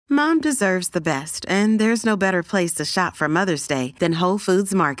Mom deserves the best, and there's no better place to shop for Mother's Day than Whole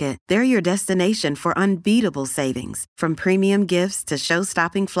Foods Market. They're your destination for unbeatable savings, from premium gifts to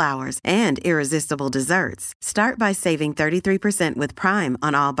show-stopping flowers and irresistible desserts. Start by saving 33% with Prime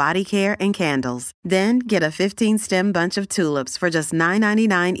on all body care and candles. Then get a 15-stem bunch of tulips for just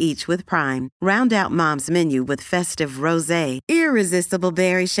 $9.99 each with Prime. Round out Mom's menu with festive rosé, irresistible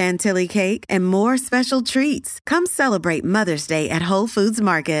berry chantilly cake, and more special treats. Come celebrate Mother's Day at Whole Foods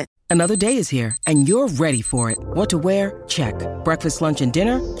Market. Another day is here, and you're ready for it. What to wear? Check. Breakfast, lunch, and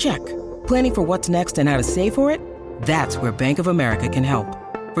dinner? Check. Planning for what's next and how to save for it? That's where Bank of America can help.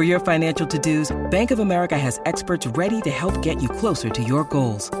 For your financial to-dos, Bank of America has experts ready to help get you closer to your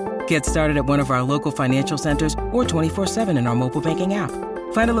goals. Get started at one of our local financial centers or 24/7 in our mobile banking app.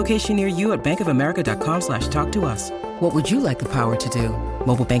 Find a location near you at bankofamerica.com/talktous. What would you like the power to do?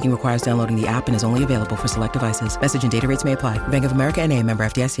 Mobile banking requires downloading the app and is only available for select devices. Message and data rates may apply. Bank of America NA, member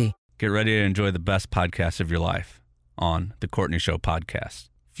FDIC. Get ready to enjoy the best podcast of your life on The Courtney Show podcast,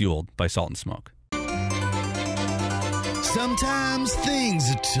 fueled by Salt and Smoke. Sometimes things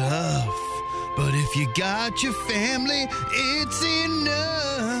are tough, but if you got your family, it's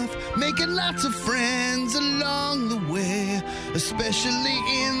enough. Making lots of friends along the way, especially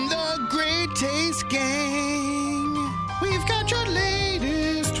in the Great Taste Gang. We've got your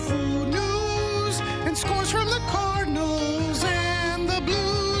latest food news and scores from the Cardinals and the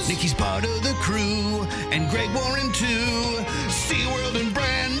Blues. Nikki's part of the crew, and Greg Warren too. SeaWorld and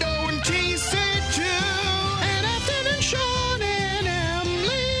Brando and Casey too. And Afton and Sean and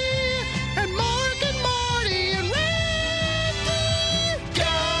Emily. And Mark and Marty and Randy.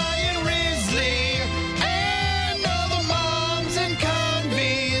 Guy and Risley. And all the moms and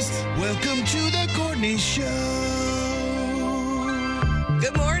convies. Welcome to the Courtney Show.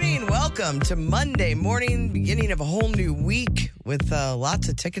 Good morning. Welcome to Monday morning, beginning of a whole new week with lots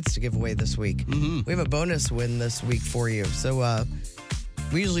of tickets to give away this week. We have a bonus win this week for you. So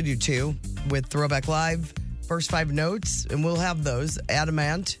we usually do two with Throwback Live, first 5 notes, and we'll have those,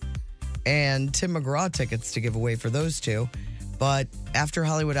 Adamant and Tim McGraw tickets to give away for those two. But after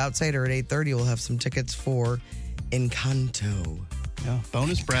Hollywood Outsider at 8:30, we'll have some tickets for Encanto. Yeah,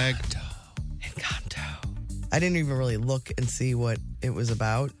 bonus brag. Encanto. I didn't even really look and see what it was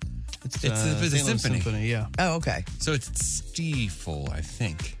about. It's the symphony. Yeah. Oh, okay. So it's Stiefel, I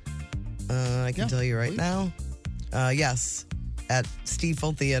think. I can tell you right now. Yes, at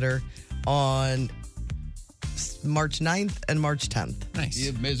Stiefel Theater on March 9th and March 10th. Nice. The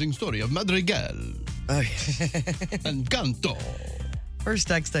amazing story of Madrigal. Encanto. First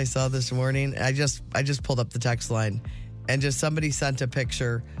text I saw this morning, I just pulled up the text line, and just somebody sent a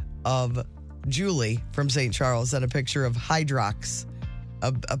picture of Julie from St. Charles, sent a picture of Hydrox,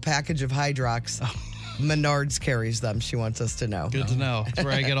 a package of Hydrox. Menards carries them. She wants us to know. Good to know. That's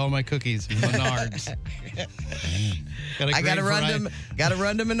where I get all my cookies. Menards. I gotta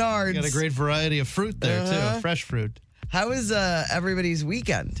run to Menards. Got a great variety of fruit there too, fresh fruit. How was everybody's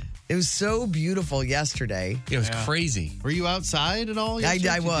weekend? It was so beautiful yesterday. It was crazy. Were you outside at all yesterday?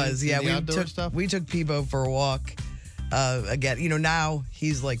 I was. Yeah, we took Peebo for a walk. Again, now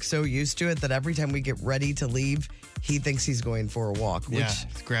he's like so used to it that every time we get ready to leave, he thinks he's going for a walk. Which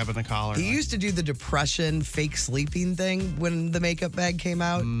he's grabbing the collar. He used to do the depression, fake sleeping thing when the makeup bag came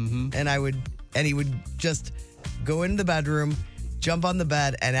out, and he would just go into the bedroom, jump on the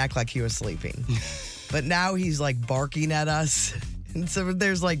bed, and act like he was sleeping. But now he's like barking at us, and so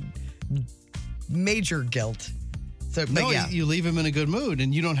there's like major guilt. So, you leave him in a good mood,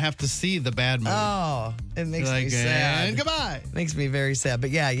 and you don't have to see the bad mood. Oh, it makes me sad. And goodbye. Makes me very sad. But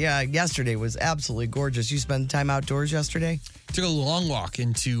yeah, yesterday was absolutely gorgeous. You spent time outdoors yesterday? Took a long walk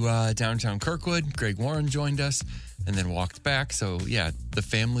into downtown Kirkwood. Greg Warren joined us, and then walked back. So, yeah, the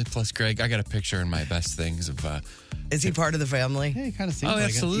family plus Greg. I got a picture in my best things of... Is he part of the family? Yeah, he kind of seems like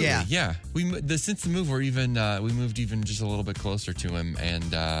absolutely. it. Yeah. Since the move, we moved even just a little bit closer to him,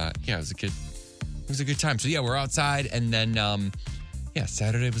 and it was a good time. So, yeah, we're outside, and then,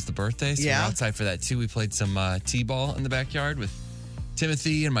 Saturday was the birthday, so we're outside for that, too. We played some T-ball in the backyard with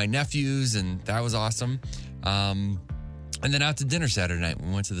Timothy and my nephews, and that was awesome. And then out to dinner Saturday night.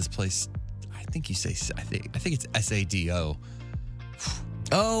 We went to this place, I think it's SADO.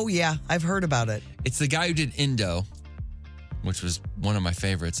 Oh, yeah, I've heard about it. It's the guy who did Indo, which was one of my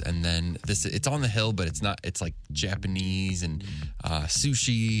favorites. And then it's on the hill, but it's like Japanese and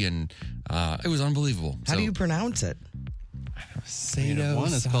sushi, and it was unbelievable. How do you pronounce it? Sado.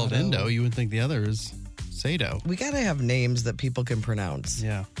 One is called Indo. You would think the other is Sado. We got to have names that people can pronounce.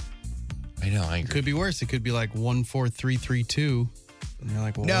 Yeah. I know. I agree. It could be worse. It could be like 14332. And you're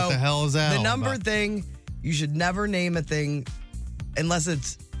like, well, no, what the hell is that? The number thing, you should never name a thing unless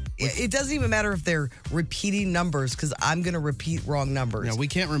it's it doesn't even matter if they're repeating numbers because I'm going to repeat wrong numbers. Yeah, we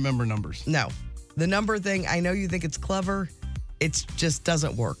can't remember numbers. No. The number thing, I know you think it's clever. It just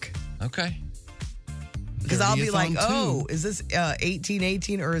doesn't work. Okay. Because I'll be like, Dirty-a-thon, is this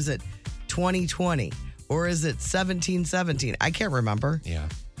 1818 or is it 2020? Or is it 1717? I can't remember. Yeah.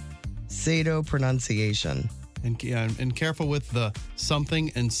 Sado pronunciation. And careful with the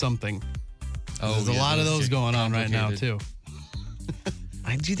something and something. Oh, There's a lot of those going on right now, too.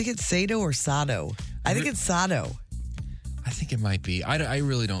 Do you think it's Sado or Sado? I think it's Sado. I think it might be. I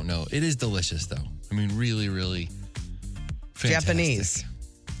really don't know. It is delicious, though. I mean, really, really fantastic. Japanese.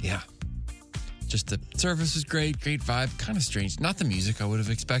 Yeah. Just the service was great vibe. Kind of strange. Not the music I would have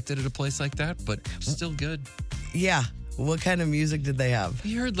expected at a place like that, but still good. Yeah. What kind of music did they have?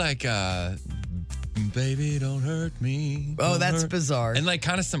 We heard like, Baby, don't hurt me. Oh, don't that's hurt. bizarre. And like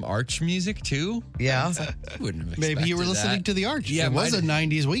kind of some Arch music, too. Yeah. It's like, you wouldn't have Maybe you were expected listening that. to the Arch. Yeah, it was a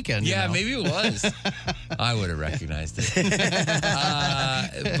 90s weekend. Yeah, you know? maybe it was. I would have recognized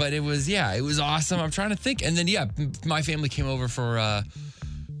it. But it was awesome. I'm trying to think. And then, my family came over for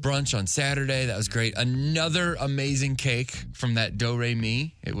brunch on Saturday. That was great. Another amazing cake from that Do Re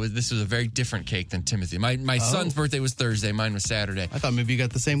Mi. This was a very different cake than Timothy. My son's birthday was Thursday. Mine was Saturday. I thought maybe you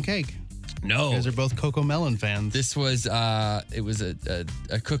got the same cake. No. You guys are both Coco Melon fans. This was, it was a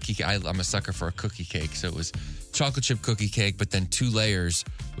cookie. I'm a sucker for a cookie cake. So it was chocolate chip cookie cake, but then 2 layers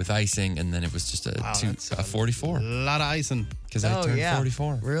with icing. And then it was just a 44. A lot of icing. Because I turned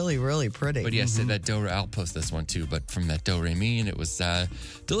 44. Really, really pretty. But yes, that Do Re, I'll post this one too, but from that Do Re Mi, and it was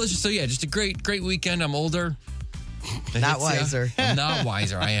delicious. So yeah, just a great weekend. I'm older. Not wiser. I'm not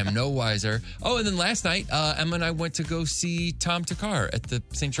wiser. I am no wiser. Oh, and then last night, Emma and I went to go see Tom Takar at the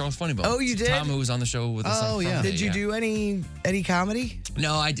St. Charles Funny Bone. Oh, you did? Tom, who was on the show with us. Oh, on yeah. Friday, Did you do any comedy?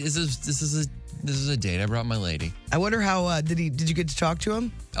 No, this is a date. I brought my lady. I wonder how did you get to talk to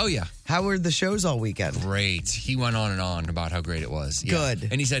him? Oh yeah. How were the shows all weekend? Great. He went on and on about how great it was. Yeah. Good.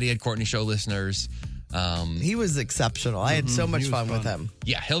 And he said he had Courtney Show listeners. He was exceptional. I had so much fun with him.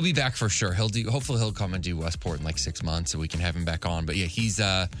 Yeah, he'll be back for sure. Hopefully he'll come and do Westport in like 6 months so we can have him back on. But yeah, he's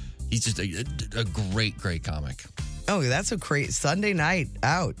just a great comic. Oh, that's a great Sunday night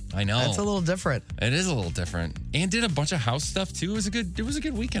out. I know. That's a little different. It is a little different. And did a bunch of house stuff too. It was a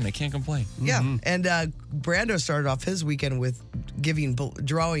good weekend. I can't complain. Yeah. And Brando started off his weekend with getting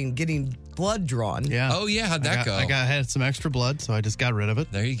blood drawn. Yeah. Oh yeah, how'd that go? I had some extra blood, so I just got rid of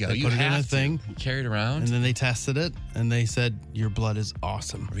it. There you go. They You put it in have a thing. Carry it around. And then they tested it, and they said, your blood is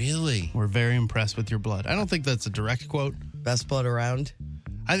awesome. Really? We're very impressed with your blood. I don't think that's a direct quote. Best blood around.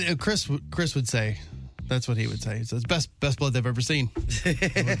 Chris would say, that's what he would say. He says, best blood they've ever seen.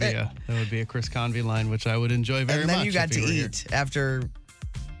 That would be a Chris Convey line, which I would enjoy very much. And then you got if to he were eat after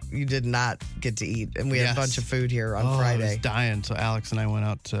you did not get to eat. And we had Yes. a bunch of food here on I was Friday. dying. So Alex and I went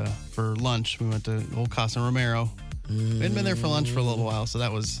out for lunch. We went to Old Casa Romero. We hadn't been there for lunch for a little while, so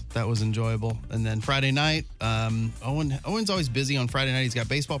that was enjoyable. And then Friday night, Owen's always busy on Friday night. He's got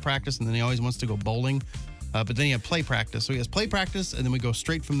baseball practice, and then he always wants to go bowling. But then he had play practice. So he has play practice, and then we go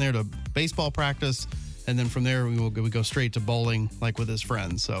straight from there to baseball practice. And then from there, we go straight to bowling, like with his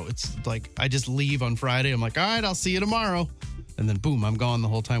friends. So it's like I just leave on Friday. I'm like, all right, I'll see you tomorrow. And then boom, I'm gone the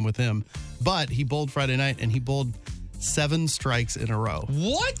whole time with him. But he bowled Friday night, and he bowled 7 strikes in a row.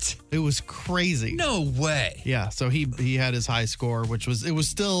 What? It was crazy. No way. Yeah, so he had his high score, which was it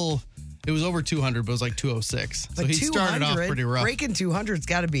was over 200, but it was like 206. So But he started off pretty rough. Breaking 200's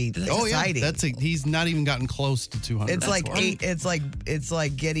got to be exciting. Yeah, he's not even gotten close to 200. It's like It's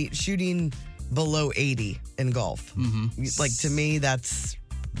like shooting below 80 in golf. Mm-hmm. Like to me, that's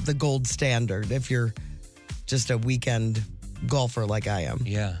the gold standard. If you're just a weekend golfer like I am.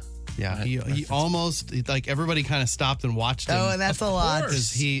 Yeah. Yeah, he almost like everybody kind of stopped and watched him. Oh, and that's a lot.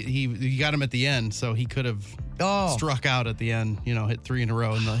 Because he got him at the end, so he could have struck out at the end. Hit 3 in a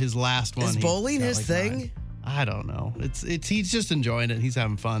row, and his last one. Is bowling his thing? 9. I don't know. It's he's just enjoying it. He's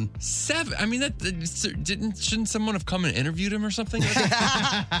having fun. 7. I mean, shouldn't someone have come and interviewed him or something?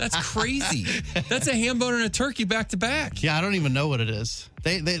 That's crazy. That's a ham bone and a turkey back to back. Yeah, I don't even know what it is.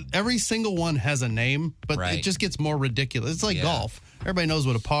 They every single one has a name, but it just gets more ridiculous. It's like golf. Everybody knows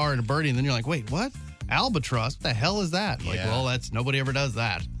what a par and a birdie, and then you're like, wait, what? Albatross? What the hell is that? Like, well, that's nobody ever does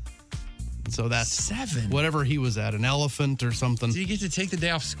that. So that's 7. Whatever he was at, an elephant or something. Did he get to take the day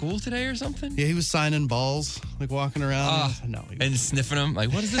off school today or something? Yeah, he was signing balls, like walking around. And sniffing them.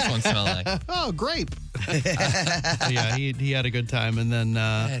 Like, what does this one smell like? Oh, grape. Yeah, he had a good time. And then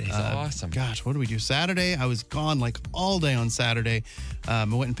that is awesome. Gosh, what did we do? Saturday, I was gone like all day on Saturday. I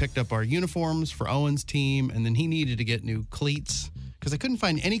went and picked up our uniforms for Owen's team, and then he needed to get new cleats because I couldn't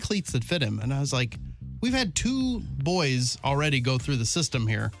find any cleats that fit him. And I was like, we've had 2 boys already go through the system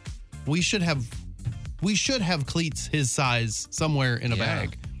here we should have cleats his size somewhere in a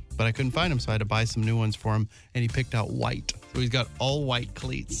bag. But I couldn't find him, so I had to buy some new ones for him. And he picked out white. So he's got all white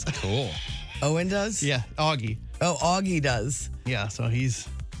cleats. Cool. Owen does? Yeah, Augie. Oh, Augie does. Yeah, so he's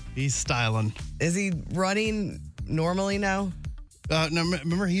styling. Is he running normally now? No,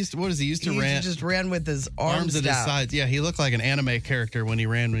 remember he used to ran. He just ran with his arms at down. his sides. Yeah, he looked like an anime character when he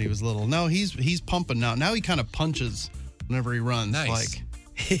ran when he was little. No, he's pumping now. Now he kind of punches whenever he runs. Nice. Like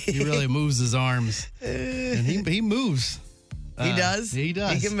he really moves his arms, and he moves. He does? He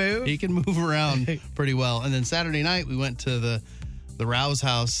does. He can move? He can move around pretty well. And then Saturday night we went to the Rouse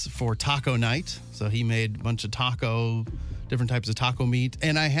house for taco night. So he made a bunch of different types of taco meat,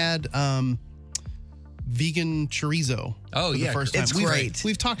 and I had vegan chorizo. Oh, yeah. The first time. It's great.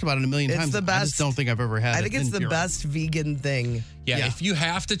 We've talked about it a million times. It's the best. I just don't think I've ever had it. I think it's the pure. best vegan thing. Yeah, if you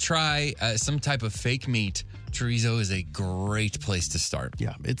have to try some type of fake meat, chorizo is a great place to start.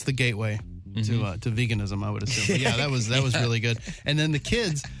 Yeah, it's the gateway to veganism, I would assume. But yeah, that was really good. And then the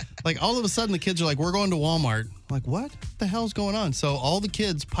kids, like all of a sudden the kids are like, we're going to Walmart. I'm like, what the hell's going on? So all the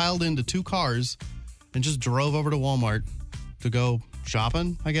kids piled into 2 cars and just drove over to Walmart to go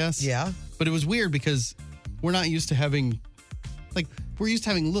shopping, I guess. Yeah. But it was weird because we're not used to having, we're used to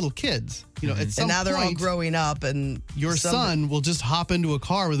having little kids. You know, at some And now they're all point, growing up, and your son will just hop into a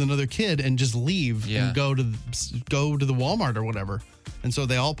car with another kid and just leave and go to the Walmart or whatever. And so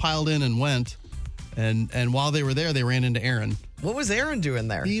they all piled in and went. And while they were there, they ran into Aaron. What was Aaron doing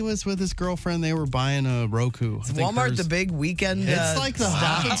there? He was with his girlfriend. They were buying a Roku. Is Walmart the big weekend? It's like the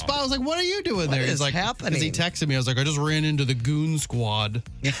hopping spot. I was like, what are you doing there? What He's is like, happening? Because he texted me. I was like, I just ran into the goon squad.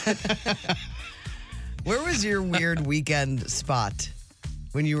 Where was your weird weekend spot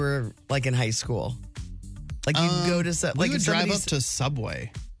when you were like in high school? Like you'd go to We would drive up to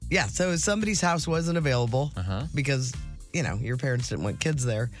Subway. Yeah, so if somebody's house wasn't available because, your parents didn't want kids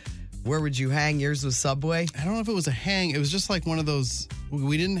there, where would you hang? Yours was Subway? I don't know if it was a hang. It was just like one of those.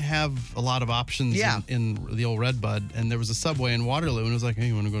 We didn't have a lot of options in the old Redbud, and there was a Subway in Waterloo, and it was like, hey,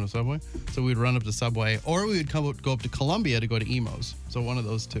 you want to go to Subway? So we'd run up to Subway, or we would go up to Columbia to go to Emo's. So one of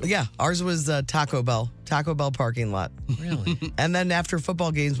those two. Yeah, ours was Taco Bell parking lot. Really? And then after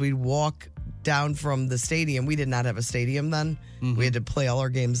football games, we'd walk down from the stadium. We did not have a stadium then. We had to play all our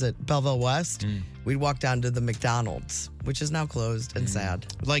games at Belleville West. We'd walk down to the McDonald's, which is now closed and sad.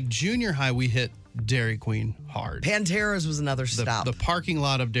 Like junior high, we hit Dairy Queen hard. Pantera's was another stop. The parking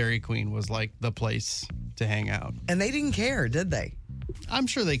lot of Dairy Queen was like the place to hang out. And they didn't care, did they? I'm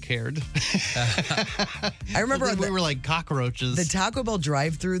sure they cared. I remember we were like cockroaches. The Taco Bell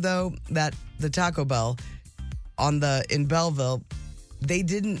drive-thru, though, the Taco Bell in Belleville, they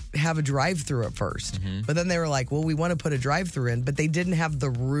didn't have a drive-thru at first. But then they were like, well, we want to put a drive-thru in, but they didn't have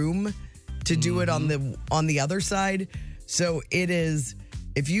the room to do it on the other side. So it is,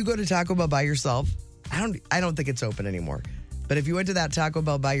 if you go to Taco Bell by yourself, I don't think it's open anymore. But if you went to that Taco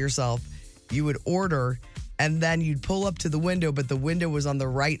Bell by yourself, you would order and then you'd pull up to the window, but the window was on the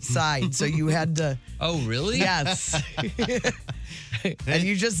right side. So you had to. Oh, really? Yes. And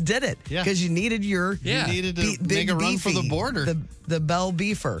you just did it because you needed You needed to make a run for the border. The Bell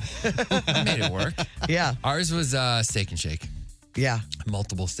Beefer. I made it work. Yeah. Ours was Steak and Shake. Yeah.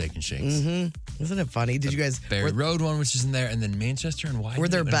 Multiple Steak and Shakes. Isn't it funny? Did you guys. Berry Road one, which is in there, and then Manchester and Wyden. Were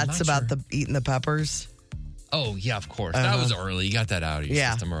there but I'm bets not about sure. eating the peppers? Oh, yeah, of course. That was early. You got that out of your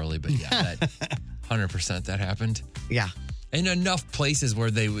system early, but yeah, that 100% that happened. Yeah. And enough places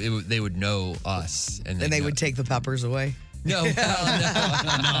where they would know us. And they would take the peppers away? No,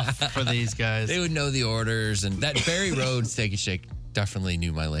 Enough for these guys. They would know the orders. And that Berry Road Steak and Shake definitely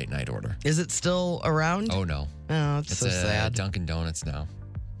knew my late night order. Is it still around? Oh, no. Oh, it's so sad. Dunkin' Donuts now.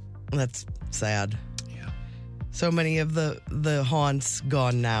 That's sad. Yeah. So many of the haunts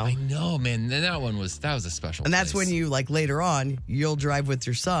gone now. I know, man. And that was a special And that's place. when you, like, later on, you'll drive with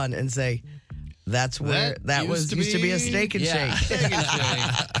your son and say, that's where that used to be a Steak and Shake. Steak and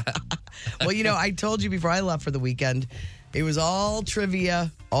Shake. Well, I told you before I left for the weekend, it was all trivia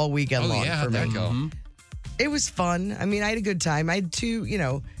all weekend long yeah, for me. how'd that go? It was fun. I mean, I had a good time. I had two,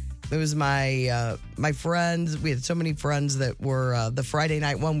 it was my friends. We had so many friends that were the Friday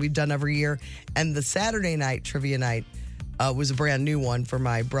night one we've done every year. And the Saturday night trivia night was a brand new one for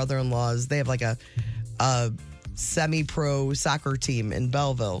my brother-in-laws. They have like a semi-pro soccer team in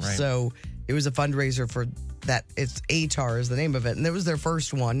Belleville. Right. So it was a fundraiser for that. It's ATAR is the name of it. And it was their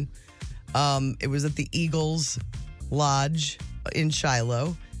first one. It was at the Eagles Lodge in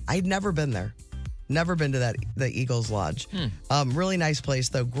Shiloh. I'd never been there. Never been to the Eagles Lodge. Really nice place,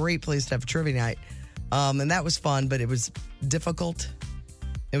 though. Great place to have a trivia night. And that was fun, but it was difficult.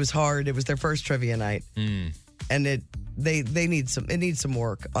 It was hard. It was their first trivia night. And they need some. It needs some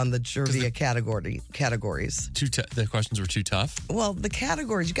work on the trivia categories. The questions were too tough. Well, the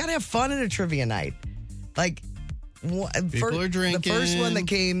categories, you got to have fun at a trivia night. Like, People are drinking. The first one that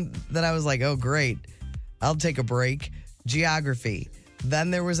came that I was like, oh, great, I'll take a break. Geography.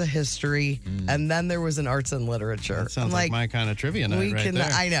 Then there was a history, and then there was an arts and literature. That sounds like my kind of trivia night there.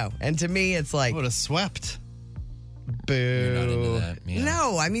 I know. And to me, it's like, I would have swept. Boo. You're not into that. Yeah.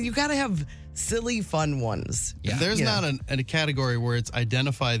 No, I mean, you got to have silly, fun ones. Yeah. If there's not a category where it's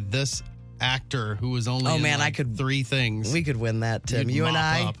identified this actor who was only in three things. We could win that, Tim. You and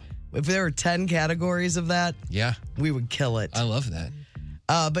I, if there were 10 categories of that, we would kill it. I love that.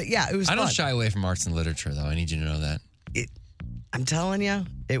 But yeah, it was fun. I don't shy away from arts and literature, though. I need you to know that. I'm telling you,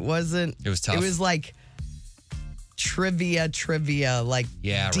 it wasn't. It was tough. It was like trivia, like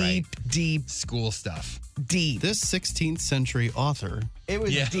deep school stuff. Deep. This 16th century author. It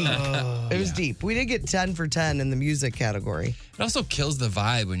was deep. It was deep. We did get 10 for 10 in the music category. It also kills the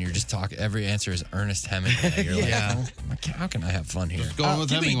vibe when you're just talking. Every answer is Ernest Hemingway. You're like, how can I have fun here? Just going with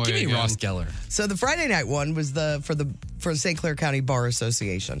Hemingway. Give me Ross Geller. So the Friday night one was for the St. Clair County Bar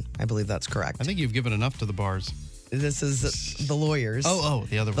Association. I believe that's correct. I think you've given enough to the bars. This is the lawyers. Oh,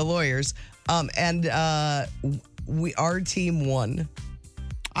 the other one. The lawyers. And our team won.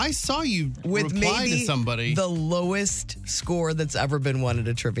 I saw you with reply to somebody. The lowest score that's ever been won at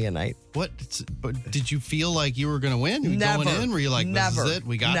a trivia night. What? But did you feel like you were going to win? Never. Going in? Were you like, this is it?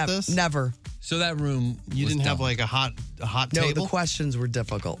 We got this? Never. So that room, you didn't have like a hot table? No, the questions were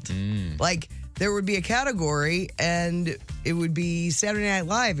difficult. Like, there would be a category and it would be Saturday Night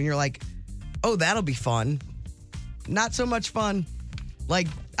Live, and you're like, oh, that'll be fun. Not so much fun. Like,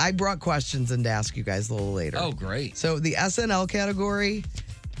 I brought questions in to ask you guys a little later. Oh, great. So the SNL category,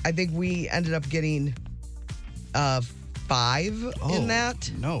 I think we ended up getting 5 in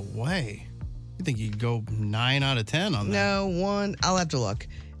that. No way. You think you'd go 9 out of 10 on that? No, 1. I'll have to look.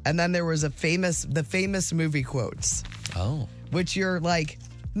 And then there was the famous movie quotes. Oh. Which you're like,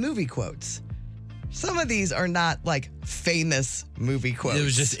 movie quotes. Some of these are not like famous movie quotes. It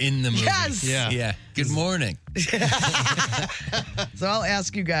was just in the movie. Yes. Yeah. Good morning. So I'll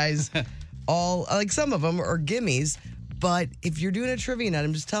ask you guys all, like some of them are gimmies, but if you're doing a trivia night,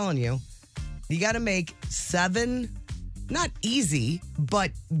 I'm just telling you, you got to make 7, not easy,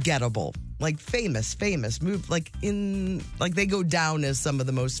 but gettable. Like famous move, like they go down as some of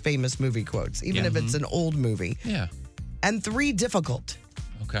the most famous movie quotes, even if it's an old movie. Yeah. And 3 difficult.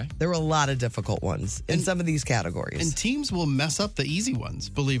 Okay. There were a lot of difficult ones in some of these categories. And teams will mess up the easy ones,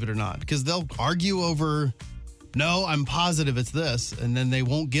 believe it or not, because they'll argue over, no, I'm positive it's this, and then they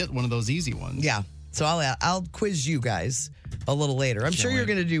won't get one of those easy ones. Yeah. So I'll quiz you guys a little later. I'm sure you're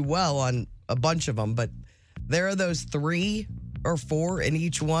going to do well on a bunch of them, but there are those 3 or 4 in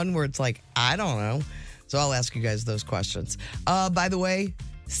each one where it's like, I don't know. So I'll ask you guys those questions. By the way,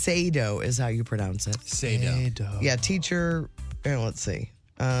 Sado is how you pronounce it. Sado. Yeah, teacher, let's see.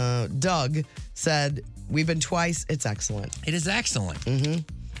 Doug said, we've been twice. It's excellent. It is excellent. Mm-hmm.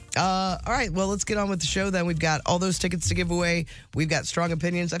 All right, well, let's get on with the show then. We've got all those tickets to give away. We've got strong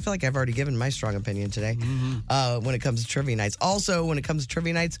opinions. I feel like I've already given my strong opinion today when it comes to trivia nights. Also, when it comes to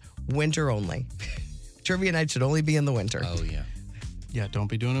trivia nights, winter only. Trivia night should only be in the winter. Oh, yeah. Yeah, don't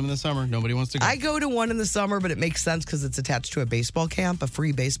be doing them in the summer. Nobody wants to go. I go to one in the summer, but it makes sense because it's attached to a baseball camp, a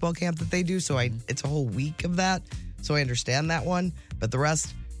free baseball camp that they do. So it's a whole week of that. So I understand that one. But the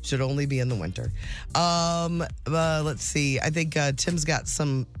rest should only be in the winter. Let's see. I think Tim's got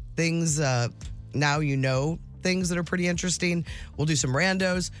some things, now you know, things that are pretty interesting. We'll do some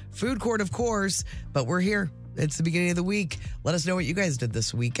randos. Food court, of course. But we're here. It's the beginning of the week. Let us know what you guys did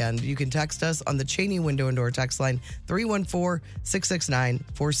this weekend. You can text us on the Cheney Window and Door text line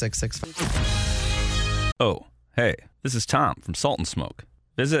 314-669-4665. Oh, hey, this is Tom from Salt and Smoke.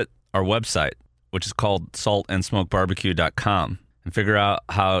 Visit our website, which is called saltandsmokebarbecue.com, and figure out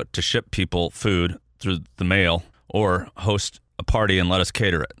how to ship people food through the mail or host a party and let us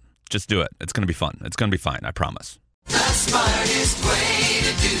cater it. Just do it. It's going to be fun. It's going to be fine, I promise. The smartest way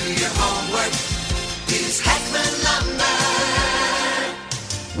to do your homework is Heckman Lumber.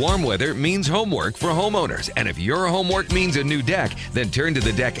 Warm weather means homework for homeowners. And if your homework means a new deck, then turn to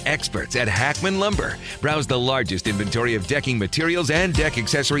the deck experts at Hackman Lumber. Browse the largest inventory of decking materials and deck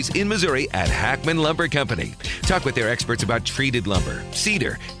accessories in Missouri at Hackman Lumber Company. Talk with their experts about treated lumber,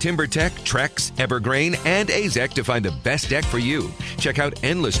 cedar, TimberTech, Trex, Evergreen, and Azek to find the best deck for you. Check out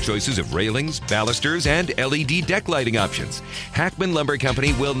endless choices of railings, balusters, and LED deck lighting options. Hackman Lumber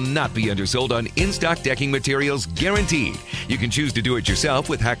Company will not be undersold on in-stock decking materials, guaranteed. You can choose to do it yourself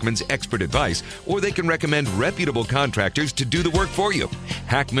with Hackman's expert advice, or they can recommend reputable contractors to do the work for you.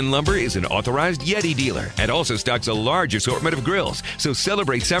 Hackman Lumber is an authorized Yeti dealer and also stocks a large assortment of grills. So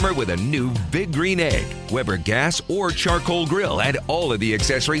celebrate summer with a new Big Green Egg, Weber gas or charcoal grill, and all of the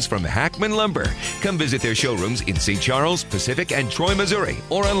accessories from Hackman Lumber. Come visit their showrooms in St. Charles, Pacific, and Troy, Missouri,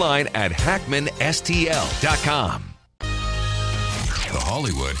 or online at hackmanstl.com. The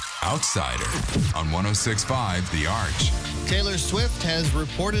Hollywood Outsider on 106.5 The Arch. Taylor Swift has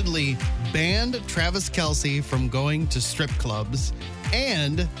reportedly banned Travis Kelce from going to strip clubs,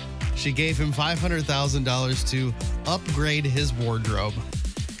 and she gave him $500,000 to upgrade his wardrobe.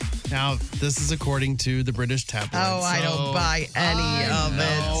 Now, this is according to the British tabloid. Oh, I don't buy any of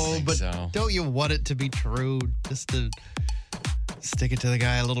it. But don't you want it to be true? Just to stick it to the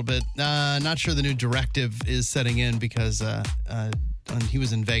guy a little bit. Not sure the new directive is setting in because he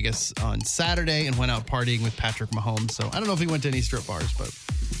was in Vegas on Saturday and went out partying with Patrick Mahomes. So I don't know if he went to any strip bars, but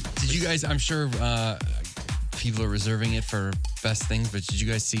did you guys? I'm sure people are reserving it for best things, but did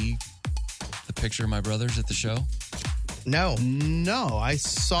you guys see the picture of my brothers at the show? No, I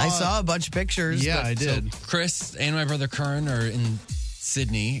saw a bunch of pictures. Yeah, I did. So Chris and my brother Kern are in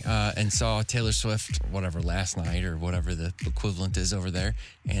Sydney and saw Taylor Swift, whatever, last night or whatever the equivalent is over there.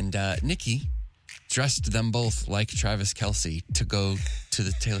 And Nikki dressed them both like Travis Kelce to go to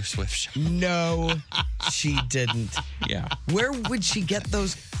the Taylor Swift show. No, she didn't. Yeah. Where would she get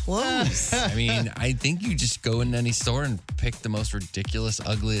those clothes? I mean, I think you just go in any store and pick the most ridiculous,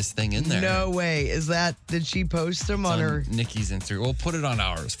 ugliest thing in there. No way. Did she post them on her? Nikki's Instagram. We'll put it on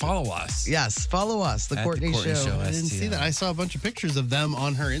ours. Follow us. Yes, follow us. The Courtney Show. I didn't see that. I saw a bunch of pictures of them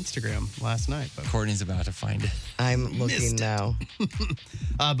on her Instagram last night. But Courtney's about to find it. I'm looking now.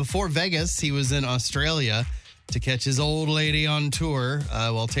 Before Vegas, he was in Australia to catch his old lady on tour.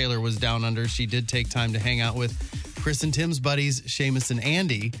 While Taylor was down under, she did take time to hang out with Chris and Tim's buddies, Seamus and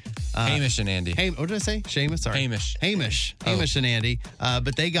Andy. Hamish and Andy. What did I say? Seamus? Sorry. Hamish And Andy.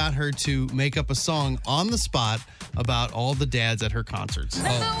 But they got her to make up a song on the spot about all the dads at her concerts.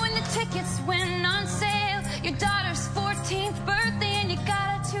 Remember when the tickets went on sale? Your daughter's 14th birthday and you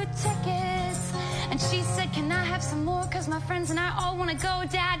got her 2 tickets. And she said, can I have some more? Because my friends and I all want to go.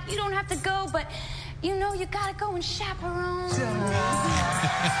 Dad, you don't have to go, but you know you got to go and chaperone.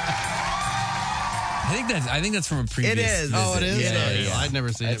 I think that's from a previous. It is. Visit. Oh, it is? Yeah. I'd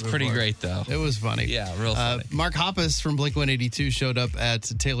never seen it before. It's pretty great, though. It was funny. Yeah, real funny. Mark Hoppus from Blink-182 showed up at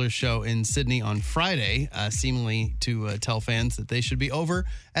Taylor's show in Sydney on Friday, seemingly to tell fans that they should be over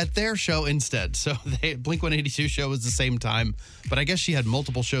at their show instead. So Blink-182 show was the same time, but I guess she had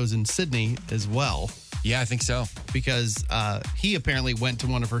multiple shows in Sydney as well. Yeah, I think so. Because he apparently went to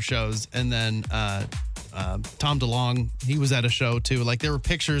one of her shows, and then Tom DeLonge, he was at a show too. Like there were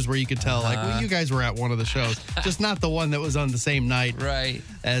pictures where you could tell, like, well, you guys were at one of the shows, just not the one that was on the same night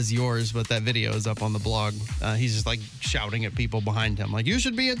as yours. But that video is up on the blog. He's just like shouting at people behind him, like, you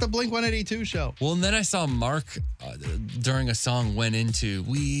should be at the Blink-182 show. Well, and then I saw Mark during a song went into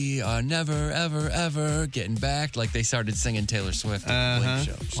 "We Are Never Ever Ever Getting Back," like they started singing Taylor Swift at the Blink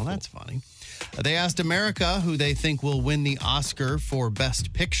show. Well, that's funny. They asked America who they think will win the Oscar for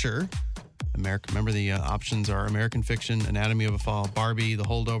Best Picture. Remember the options are American Fiction, Anatomy of a Fall, Barbie, The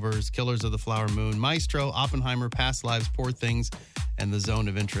Holdovers, Killers of the Flower Moon, Maestro, Oppenheimer, Past Lives, Poor Things, and The Zone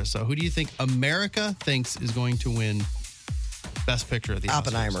of Interest. So who do you think America thinks is going to win Best Picture at the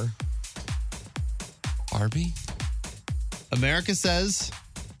Oppenheimer. Oscars? Barbie? America says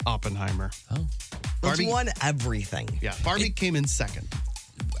Oppenheimer. Oh. Barbie won everything. Yeah, Barbie came in second.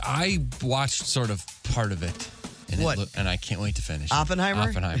 I watched sort of part of it. And I can't wait to finish.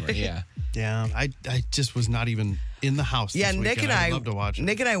 Oppenheimer, yeah. Yeah, I just was not even in the house. Yeah, this Nick and I'd love to watch it.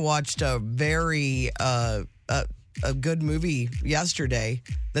 Nick and I watched a very a good movie yesterday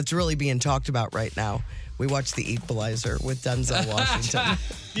that's really being talked about right now. We watched The Equalizer with Denzel Washington.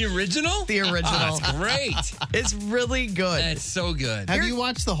 The original? The original. Oh, it's great. It's really good. It's so good. Have you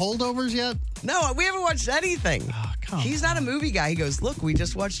watched The Holdovers yet? No, we haven't watched anything. Oh, He's not a movie guy. He goes, look, we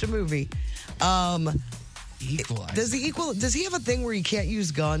just watched a movie. Equalizer. Does he have a thing where he can't use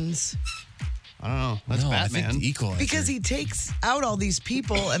guns? I don't know. That's Batman. I think the Equalizer. Because he takes out all these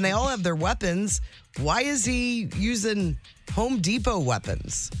people and they all have their weapons. Why is he using Home Depot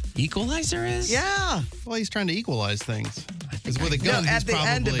weapons? Equalizer is? Yeah. Well, he's trying to equalize things. Because with a gun, at he's the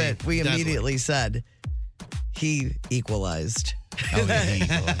end of probably it, we deadly. immediately said he equalized. Oh, yeah, he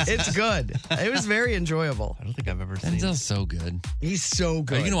equalized. It's good. It was very enjoyable. I don't think I've ever seen it. Denzel's so good. He's so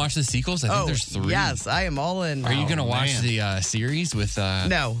good. Are you going to watch the sequels? I think there's 3. Yes, I am all in. Are you going to watch man. the series with...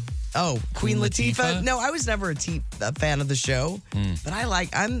 No. Oh, Queen Latifah? Latifah? No, I was never a fan of the show, but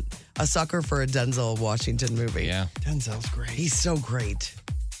I'm a sucker for a Denzel Washington movie. Yeah. Denzel's great. He's so great.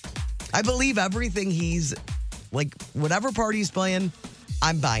 I believe everything he's, like, whatever part he's playing,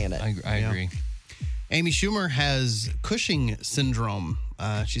 I'm buying it. I agree. Amy Schumer has Cushing syndrome.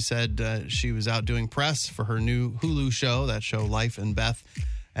 She said she was out doing press for her new Hulu show, that show Life and Beth.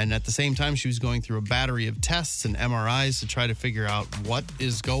 And at the same time, she was going through a battery of tests and MRIs to try to figure out what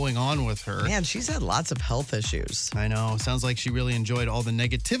is going on with her. Man, she's had lots of health issues. I know. Sounds like she really enjoyed all the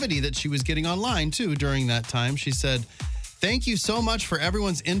negativity that she was getting online, too, during that time. She said, "Thank you so much for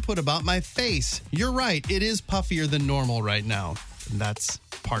everyone's input about my face. You're right. It is puffier than normal right now." And that's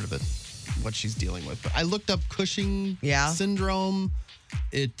part of it, what she's dealing with. But I looked up Cushing syndrome.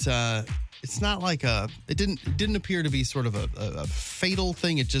 It's not like it didn't appear to be sort of a fatal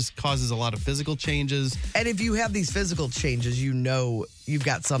thing. It just causes a lot of physical changes. And if you have these physical changes, you know you've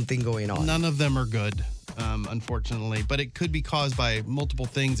got something going on. None of them are good, unfortunately. But it could be caused by multiple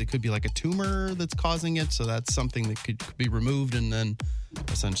things. It could be like a tumor that's causing it. So that's something that could be removed and then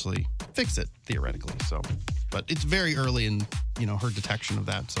essentially fix it, theoretically. So, but it's very early in, her detection of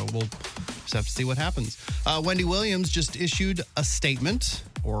that. So we'll just have to see what happens. Wendy Williams just issued a statement,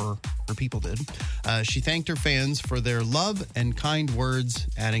 or her people did. She thanked her fans for their love and kind words,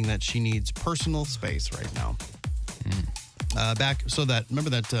 adding that she needs personal space right now.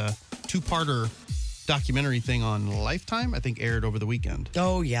 Remember that two-parter documentary thing on Lifetime, I think aired over the weekend.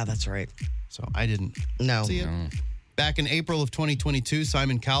 Oh, yeah, that's right. So I didn't see it. No. Back in April of 2022,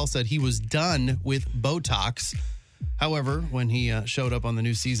 Simon Cowell said he was done with Botox. However, when he showed up on the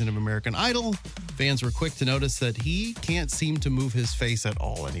new season of American Idol, fans were quick to notice that he can't seem to move his face at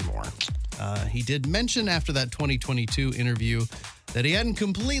all anymore. He did mention after that 2022 interview that he hadn't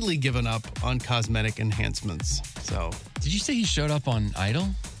completely given up on cosmetic enhancements. So, did you say he showed up on Idol?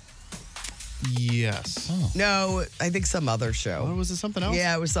 Yes. Oh. No, I think some other show. What, was it something else?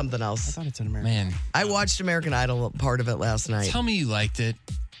 Yeah, it was something else. I thought it's an American Man. I watched American Idol, part of it last night. Tell me you liked it.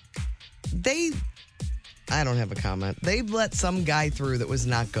 I don't have a comment. They let some guy through that was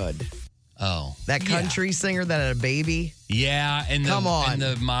not good. Oh. That country singer that had a baby. Yeah, and Come on. And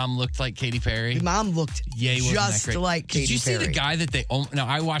the mom looked like Katy Perry. The mom looked he wasn't just that great. like Katy Perry. Did you see the guy that they... Now,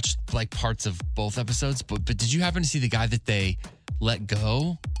 I watched like parts of both episodes, but did you happen to see the guy that they let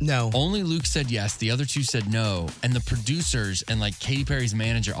go? No. Only Luke said yes. The other two said no. And the producers and like Katy Perry's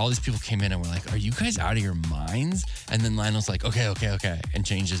manager, all these people came in and were like, "Are you guys out of your minds?" And then Lionel's like, okay, and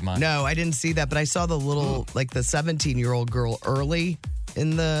changed his mind. No, I didn't see that, but I saw the little, like the 17-year-old girl early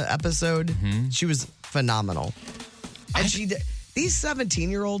in the episode. Mm-hmm. She was phenomenal. And these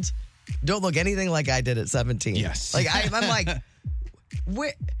 17-year-olds don't look anything like I did at 17. Yes. Like I'm like,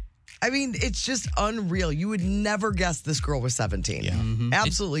 wait. I mean, it's just unreal. You would never guess this girl was 17. Yeah. Mm-hmm.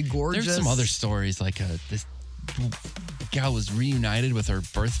 Absolutely gorgeous. There's some other stories, like this gal was reunited with her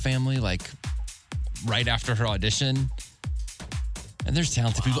birth family, like right after her audition. And there's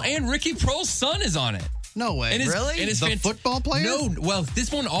talented people. And Ricky Prohl's son is on it. No way. Really? And the football player? No. Well,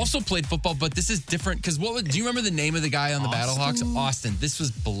 this one also played football, but this is different. Because do you remember the name of the guy on the Battlehawks? Austin. This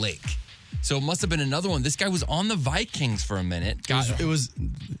was Blake. So it must have been another one. This guy was on the Vikings for a minute. He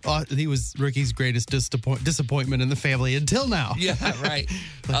was Ricky's greatest disappointment in the family until now. Yeah, right.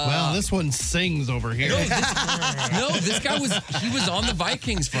 Well, this one sings over here. This guy was on the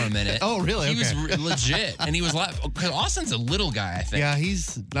Vikings for a minute. Oh, really? He was legit, and he was because Austin's a little guy, I think. Yeah,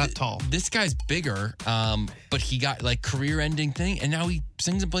 he's not tall. This guy's bigger, but he got like career-ending thing, and now he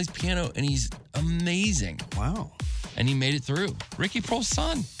sings and plays piano, and he's amazing. Wow. And he made it through. Ricky Prohl's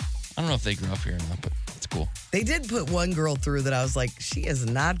son. I don't know if they grew up here or not, but it's cool. They did put one girl through that I was like, she is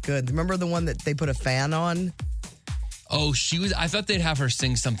not good. Remember the one that they put a fan on? Oh, she was. I thought they'd have her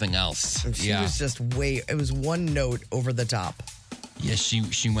sing something else. And she was just it was one note over the top. Yeah, she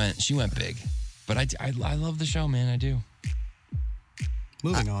went big. But I love the show, man. I do.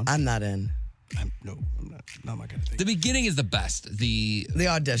 Moving on. I'm not in. I'm not my kind of thing. The beginning is the best. The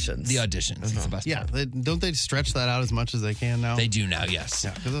auditions. The auditions is the best. Yeah, don't they stretch that out as much as they can now? They do now, yes.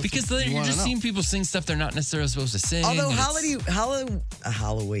 Yeah, because you're just seeing people sing stuff they're not necessarily supposed to sing. Although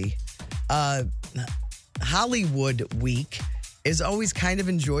Hollywood Week is always kind of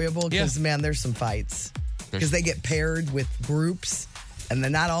enjoyable because, man, there's some fights. Because they get paired with groups. And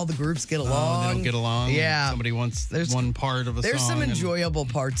then not all the groups get along. They don't get along. Yeah. Somebody wants one part of a song. There's some enjoyable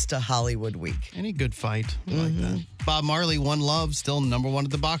parts to Hollywood Week. Any good fight. I like that. Bob Marley, One Love, still number one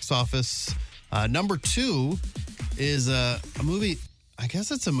at the box office. Number two is a movie. I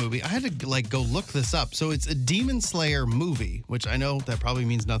guess it's a movie. I had to go look this up. So it's a Demon Slayer movie, which I know that probably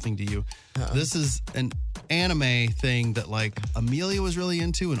means nothing to you. This is an anime thing that Amelia was really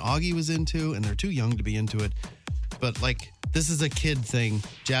into and Augie was into, and they're too young to be into it. But This is a kid thing,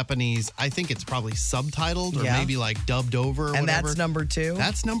 Japanese. I think it's probably subtitled or maybe like dubbed over or and whatever. That's number 2?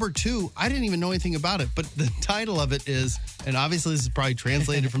 That's number 2. I didn't even know anything about it, but the title of it is, and obviously this is probably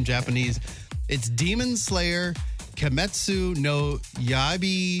translated from Japanese, it's Demon Slayer Kimetsu no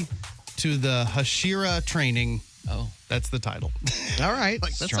Yaiba to the Hashira Training. Oh. That's the title. All right.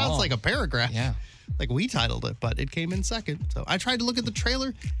 Like, that sounds like a paragraph. Yeah. Like we titled it, but it came in second. So I tried to look at the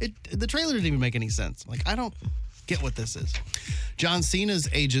trailer. The trailer didn't even make any sense. Like, I don't get what this is. John Cena's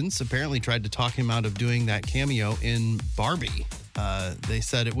agents apparently tried to talk him out of doing that cameo in Barbie. They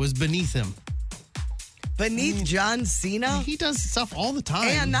said it was beneath him. Beneath John Cena? He does stuff all the time.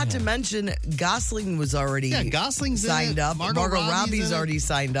 And not to mention, Gosling was already Gosling's signed up. Margot Robbie's already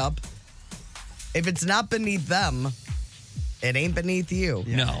signed up. If it's not beneath them, it ain't beneath you.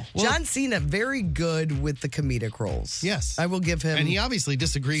 Yeah. No. John Cena, very good with the comedic roles. Yes. I will give him And he obviously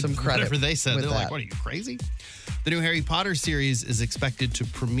disagreed some with credit whatever they said. with They're like, that. what are you, crazy? The new Harry Potter series is expected to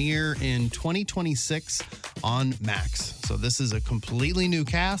premiere in 2026 on Max. So this is a completely new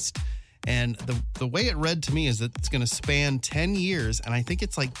cast. And the way it read to me is that it's going to span 10 years. And I think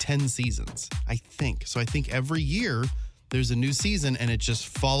it's like 10 seasons. I think. So I think every year there's a new season and it just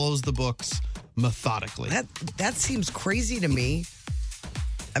follows the books methodically. That seems crazy to me.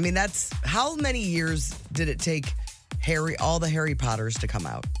 I mean, that's how many years did it take all the Harry Potters to come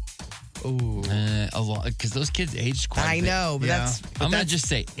out? Ooh. A lot, because those kids aged quite a bit. I know, but I'm going to just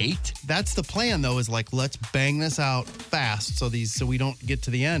say 8. That's the plan, though, is like, let's bang this out fast so we don't get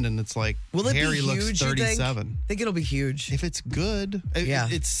to the end and it's like, Will it Harry be huge, looks you think? 37. I think it'll be huge. If it's good.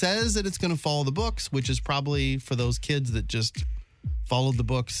 It says that it's going to follow the books, which is probably for those kids that just followed the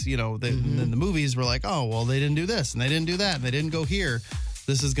books, and then the movies were like, oh, well, they didn't do this and they didn't do that and they didn't go here.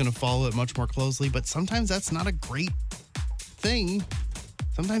 This is going to follow it much more closely, but sometimes that's not a great thing.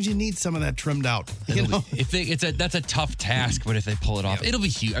 Sometimes you need some of that trimmed out. That's a tough task, but if they pull it off, it'll be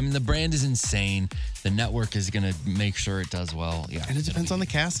huge. I mean, the brand is insane. The network is going to make sure it does well. Yeah, and it depends on the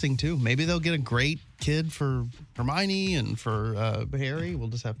casting too. Maybe they'll get a great kid for Hermione and for Harry. We'll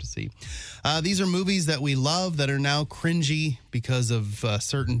just have to see. These are movies that we love that are now cringy because of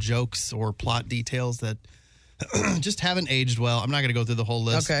certain jokes or plot details that just haven't aged well. I'm not going to go through the whole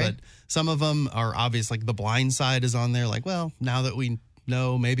list, but some of them are obvious. Like The Blind Side is on there. Like, well, now that we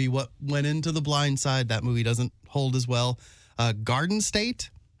know maybe what went into The Blind Side, that movie doesn't hold as well. Garden State.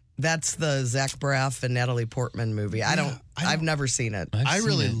 That's the Zach Braff and Natalie Portman movie. I've never seen it. I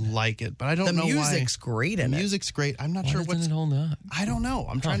really like it, but I don't know why. The music's great in it. The music's great. I'm not sure what's hold up. I don't know.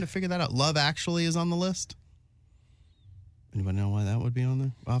 I'm trying to figure that out. Love Actually is on the list. Anybody know why that would be on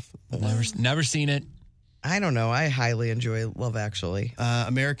there? Never seen it. I don't know. I highly enjoy Love Actually.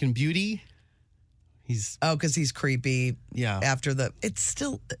 American Beauty. Because he's creepy. Yeah. It's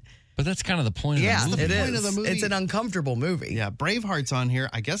still. But that's kind of the point of the movie. It is. Of the movie. It's an uncomfortable movie. Yeah, Braveheart's on here.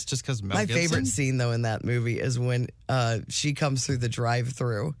 I guess just because Mel Gibson. My favorite scene, though, in that movie is when she comes through the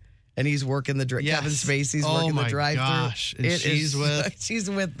drive-thru and he's working the Kevin Spacey's working the drive-thru. Oh, my gosh. And she's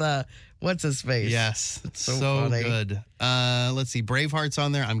with what's his face? Yes. It's so funny. good. Let's see. Braveheart's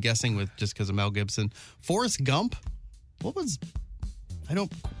on there. I'm guessing with just because of Mel Gibson. Forrest Gump. What was... I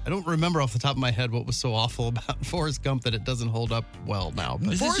don't remember off the top of my head what was so awful about Forrest Gump that it doesn't hold up well now.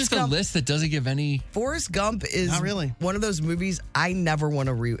 But Is this just a list that doesn't give any... Forrest Gump is Not really. one of those movies I never want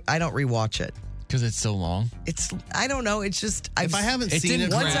to I don't rewatch it. Because it's so long? I don't know. It's just... If I haven't seen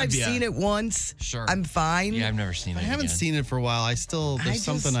it... Once I've seen it once, sure, I'm fine. Yeah, I've never seen it I haven't seen it for a while. There's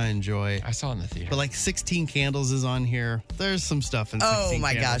something I enjoy. I saw it in the theater. But like 16 Candles is on here. There's some stuff in 16 Oh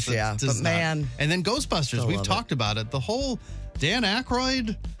my Candles gosh, yeah. But man... And then Ghostbusters. We've talked about it. The whole Dan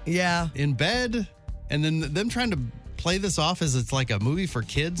Aykroyd in bed, and then them trying to play this off as it's like a movie for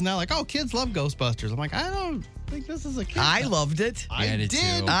kids now. Like, oh, kids love Ghostbusters. I'm like, I don't think this is a kid. I loved it. I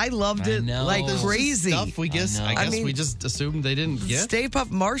did. I loved it like crazy. Stuff we guess. I guess we just assumed they didn't get. Stay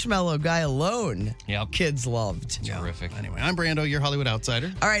Puft Marshmallow Guy alone. Yep. Kids loved. Terrific. Anyway, I'm Brando, your Hollywood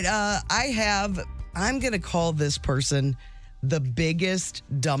outsider. All right. I'm going to call this person the biggest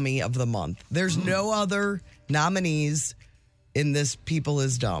dummy of the month. There's no other nominees in this People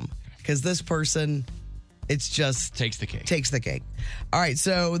is Dumb because this person, it's just takes the cake. All right,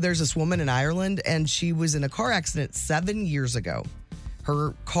 so there's this woman in Ireland and she was in a car accident 7 years ago.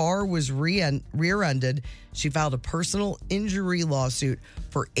 Her car was rear-ended. She filed a personal injury lawsuit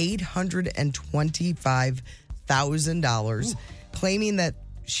for $825,000, claiming that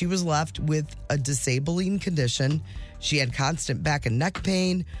she was left with a disabling condition. She had constant back and neck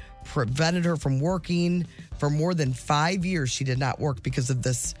pain, prevented her from working. For more than 5 years, she did not work because of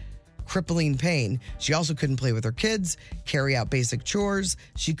this crippling pain. She also couldn't play with her kids, carry out basic chores.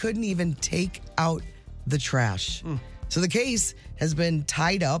 She couldn't even take out the trash. So the case has been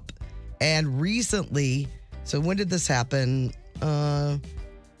tied up, and recently, so when did this happen?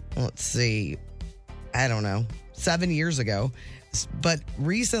 Let's see. I don't know. 7 years ago. But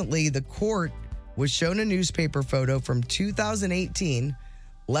recently, the court was shown a newspaper photo from 2018,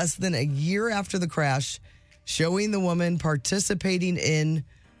 less than a year after the crash, showing the woman participating in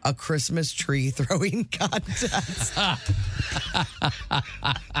a Christmas tree throwing contest.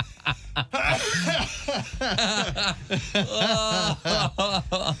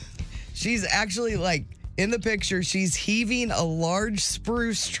 She's actually like, in the picture, she's heaving a large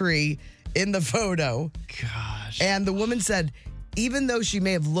spruce tree in the photo. Gosh. And the woman said, even though she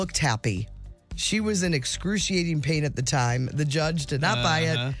may have looked happy, she was in excruciating pain at the time. The judge did not buy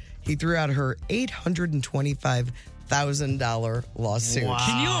it. He threw out her $825,000 lawsuit. Wow.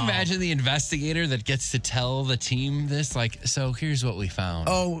 Can you imagine the investigator that gets to tell the team this? Like, so here's what we found.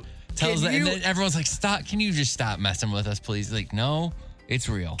 Oh, tells them, and then everyone's like, stop. Can you just stop messing with us, please? Like, no. It's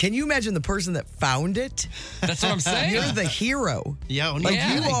real. Can you imagine the person that found it? That's what I'm saying. You're the hero. Yeah. Like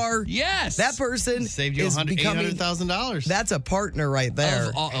you are. Yes. That person saved you $800,000. That's a partner right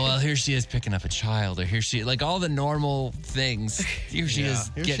there. Well, here she is picking up a child, or here she, like all the normal things. Here she is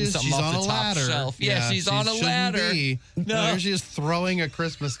getting something off the top shelf. Yeah, she's on a ladder. No, here she is throwing a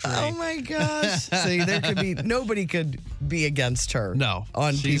Christmas tree. Oh my gosh. See, nobody could be against her. No.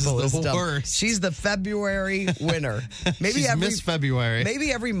 On she's people the and stuff. worst. She's the February winner. Maybe she's Miss February.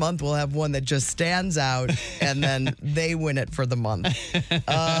 Maybe every month we'll have one that just stands out, and then they win it for the month. All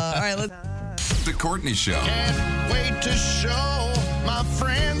right, let's. The Courtney Show. Can't wait to show my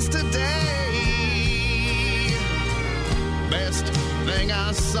friends today. Best thing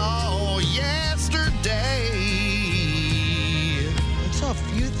I saw yesterday. I saw a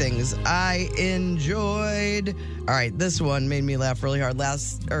few things I enjoyed. All right, this one made me laugh really hard.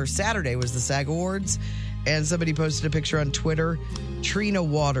 Saturday was the SAG Awards, and somebody posted a picture on Twitter. Trina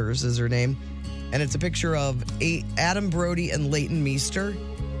Waters is her name, and it's a picture of Adam Brody and Leighton Meester.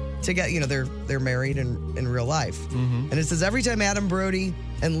 Together, they're married in real life, and it says every time Adam Brody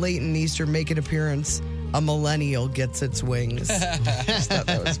and Leighton Meester make an appearance, a millennial gets its wings. I just thought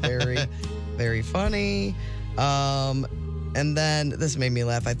that was very, very funny. And then this made me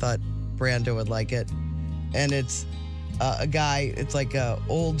laugh. I thought Brando would like it, and it's a guy. It's like a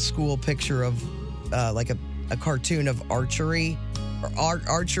old school picture of like a cartoon of archery.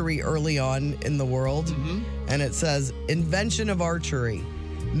 Archery early on in the world, and it says invention of archery.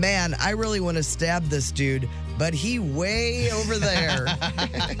 Man, I really want to stab this dude, but he way over there. All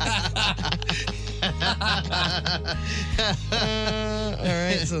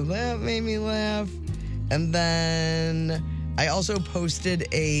right, so that made me laugh. And then I also posted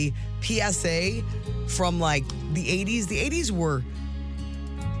a PSA from like the 80s. The 80s were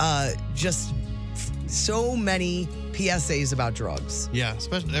just so many PSAs about drugs. Yeah,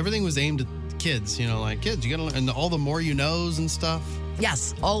 especially everything was aimed at kids, like kids, you gotta learn, and all the more you knows and stuff.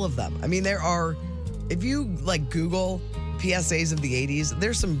 Yes, all of them. I mean, there are, if you like Google PSAs of the 80s,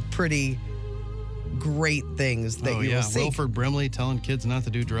 there's some pretty great things that you will see. Wilford Brimley telling kids not to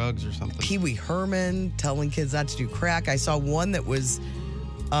do drugs or something. Pee Wee Herman telling kids not to do crack. I saw one that was,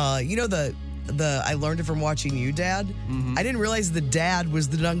 I learned it from watching you, Dad. I didn't realize the dad was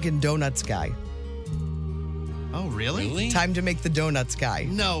the Dunkin' Donuts guy. Oh, really? Time to make the donuts guy.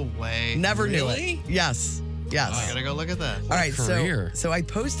 No way. Never knew it. Yes. Oh, I gotta go look at that. All right, so I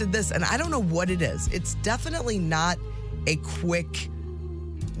posted this, and I don't know what it is. It's definitely not a quick,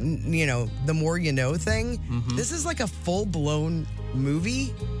 the more you know thing. This is like a full-blown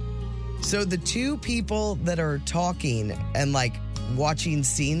movie. So the two people that are talking and like watching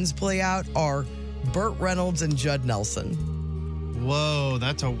scenes play out are Burt Reynolds and Judd Nelson. Whoa,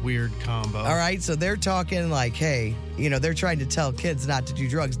 that's a weird combo. All right, so they're talking like, hey, they're trying to tell kids not to do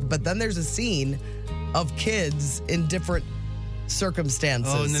drugs. But then there's a scene of kids in different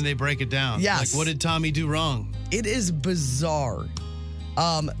circumstances. Oh, and then they break it down. Yes. Like, what did Tommy do wrong? It is bizarre.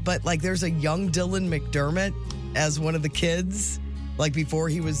 But like there's a young Dylan McDermott as one of the kids. Like before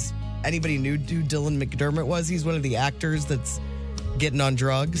anybody knew who Dylan McDermott was. He's one of the actors that's getting on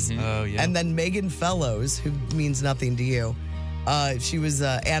drugs. Oh, yeah. And then Megan Fellows, who means nothing to you. She was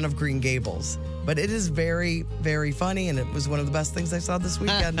Anne of Green Gables. But it is very, very funny, and it was one of the best things I saw this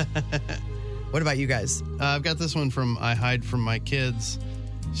weekend. What about you guys? I've got this one from I Hide From My Kids.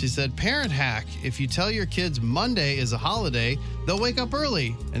 She said, parent hack, if you tell your kids Monday is a holiday, they'll wake up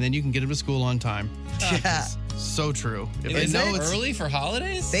early, and then you can get them to school on time. Yeah. So true. If they know it's early for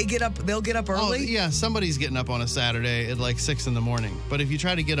holidays? They'll get up early? Oh, yeah, somebody's getting up on a Saturday at like 6 in the morning. But if you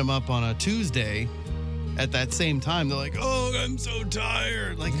try to get them up on a Tuesday at that same time, they're like, oh, I'm so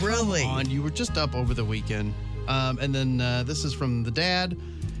tired. Like, really? Come on, you were just up over the weekend. And then this is from the dad.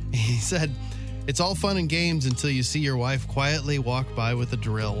 He said, "It's all fun and games until you see your wife quietly walk by with a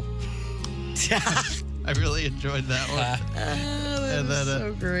drill." I really enjoyed that one. That is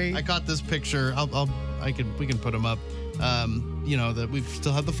so great. I caught this picture. We can put them up. That we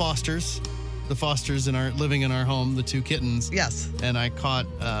still have the Fosters. The Fosters living in our home, the 2 kittens. Yes. And I caught,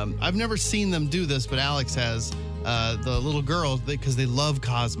 I've never seen them do this, but Alex has, the little girl, because they love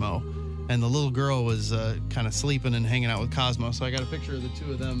Cosmo. And the little girl was kind of sleeping and hanging out with Cosmo. So I got a picture of the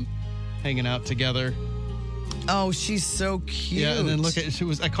 2 of them hanging out together. Oh, she's so cute. Yeah, and then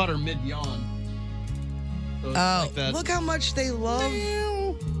I caught her mid-yawn. So like that. Look how much they love.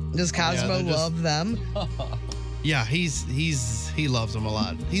 Does Cosmo love them? Yeah, he loves them a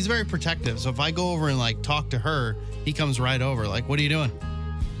lot. He's very protective. So if I go over and like talk to her, he comes right over. Like, what are you doing?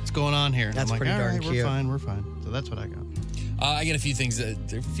 What's going on here? That's I'm like, pretty darn right, cute. We're fine. So that's what I got. I got a few things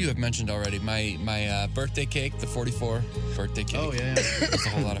that a few have mentioned already. My birthday cake, the 44 birthday cake. Oh yeah, it's a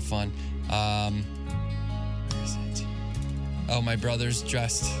whole lot of fun. Where is it? Oh, my brother's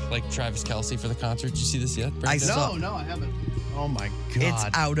dressed like Travis Kelce for the concert. Did you see this yet? Brandon? No, I haven't. Oh my God. It's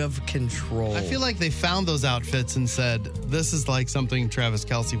out of control. I feel like they found those outfits and said, this is like something Travis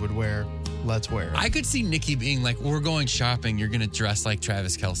Kelce would wear. Let's wear it. I could see Nikki being like, we're going shopping. You're going to dress like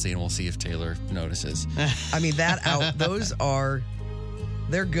Travis Kelce and we'll see if Taylor notices. I mean,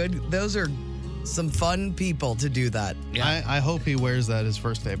 they're good. Those are some fun people to do that. Yeah. I hope he wears that his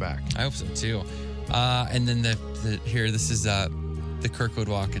first day back. I hope so too. And then this is the Kirkwood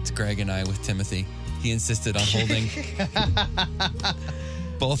walk. It's Greg and I with Timothy. He insisted on holding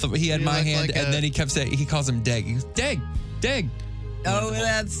both of them. He had my hand, and then he kept saying, he calls him Dag. He goes, Dag. Oh,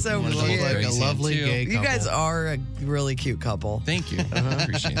 that's so cute. Like a lovely gay couple. You guys are a really cute couple. Thank you. I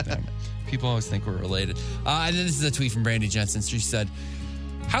appreciate that. People always think we're related. And then this is a tweet from Brandy Jensen. She said,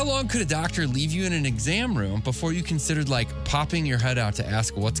 "How long could a doctor leave you in an exam room before you considered like popping your head out to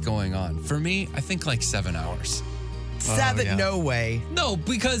ask what's going on? For me, I think like 7 hours. 7? yeah. No way. No,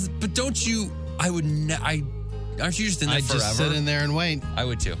 but don't you? Aren't you just in there I'd forever? just sit in there and wait. I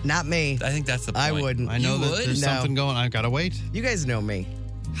would too. Not me. I think that's the point. I wouldn't. I know You that would? there's No. something going on. I've got to wait. You guys know me.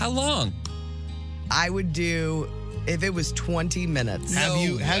 How long? I would do if it was 20 minutes. No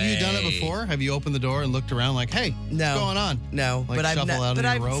Have you done it way. before? Have you opened the door and looked around like, hey, No. what's going on? No, Like but I've shuffle out of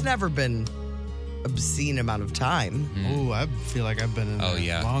your robe? it's never been obscene amount of time. Ooh, I feel like I've been in Oh there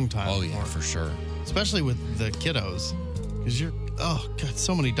yeah. a long time. Oh yeah, before. for sure. Especially with the kiddos. Because God,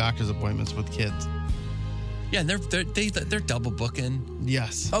 so many doctor's appointments with kids. Yeah, and they're double booking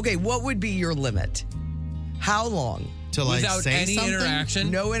Yes. Okay, what would be your limit? How long? To like without say any something? interaction.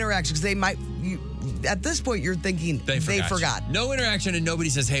 No interaction, because at this point, you're thinking they forgot. No interaction, and nobody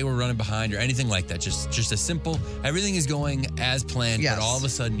says, "Hey, we're running behind" or anything like that. Just a simple. Everything is going as planned, Yes. but all of a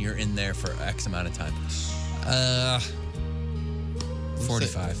sudden you're in there for X amount of time.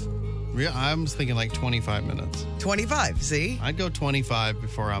 45. Yeah, I was thinking like 25 minutes. 25, see? I'd go 25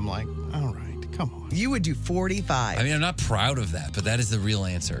 before I'm like, all right, come on. You would do 45. I mean, I'm not proud of that, but that is the real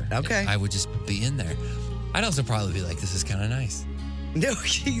answer. Okay. I would just be in there. I'd also probably be like, "This is kind of nice." No,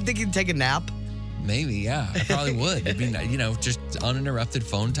 you think you'd take a nap? Maybe, yeah. I probably would. It'd be, just uninterrupted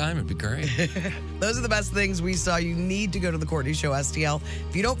phone time. It'd be great. Those are the best things we saw. You need to go to the Courtney Show STL.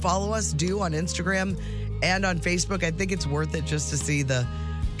 If you don't follow us, do on Instagram and on Facebook. I think it's worth it just to see the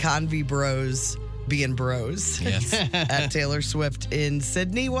Convy bros being bros. Yes. At Taylor Swift in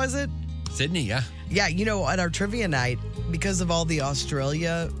Sydney, was it? Sydney, yeah. Yeah, at our trivia night, because of all the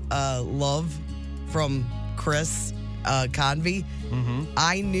Australia love from Chris Convy,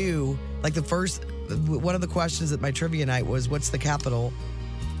 I knew, like one of the questions at my trivia night was, what's the capital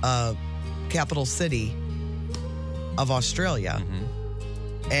city of Australia?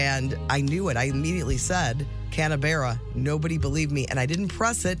 And I knew it. I immediately said Canberra. Nobody believed me, and I didn't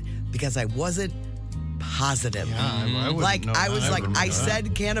press it because I wasn't positive. Yeah, I wouldn't like know I that. was like, wouldn't I know that.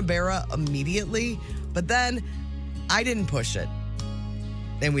 said Canberra immediately, but then I didn't push it.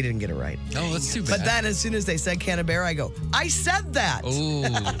 And we didn't get it right. Oh, that's too bad. But then as soon as they said Canberra, I go, I said that. Oh.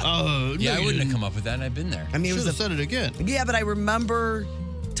 Oh, Yeah, no, I you wouldn't have didn't. come up with that, and I've been there. I mean, it Should was have said it again. yeah, but I remember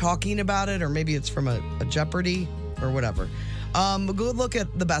talking about it, or maybe it's from a Jeopardy or whatever. Go look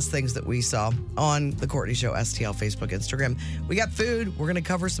at the best things that we saw on the Courtney Show STL Facebook, Instagram. We got food. We're going to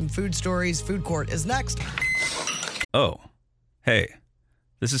cover some food stories. Food Court is next. Oh, hey,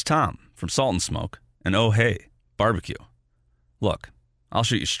 this is Tom from Salt and Smoke, and oh, hey, barbecue. Look, I'll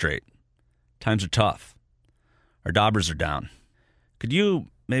shoot you straight. Times are tough. Our daubers are down. Could you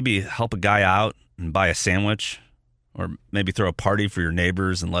maybe help a guy out and buy a sandwich? Or maybe throw a party for your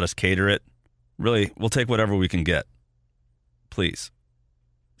neighbors and let us cater it? Really, we'll take whatever we can get. Please.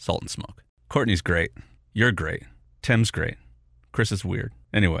 Salt and Smoke. Courtney's great. You're great. Tim's great. Chris is weird.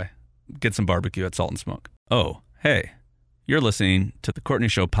 Anyway, get some barbecue at Salt and Smoke. Oh, hey, you're listening to the Courtney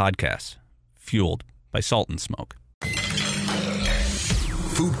Show podcast, fueled by Salt and Smoke.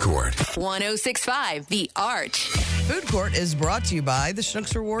 Food Court. 106.5 The Arch. Food Court is brought to you by the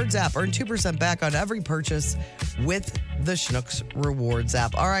Schnucks Rewards app. Earn 2% back on every purchase with the Schnucks Rewards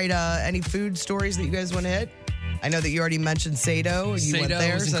app. All right, any food stories that you guys want to hit? I know that you already mentioned Sado. You went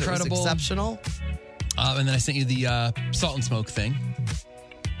there, was said incredible. it was exceptional. And then I sent you the Salt and Smoke thing.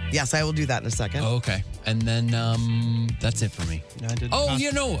 Yes, I will do that in a second. Oh, okay. And then that's it for me. I did.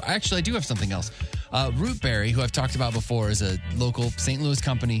 Actually, I do have something else. Rootberry, who I've talked about before, is a local St. Louis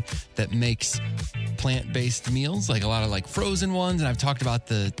company that makes plant-based meals, like a lot of like frozen ones. And I've talked about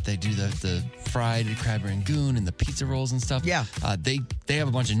they do the fried crab rangoon and the pizza rolls and stuff. Yeah. They have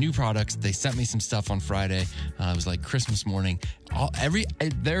a bunch of new products. They sent me some stuff on Friday. It was like Christmas morning.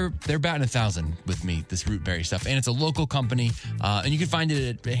 They're batting 1,000 with me, this Rootberry stuff, and it's a local company, and you can find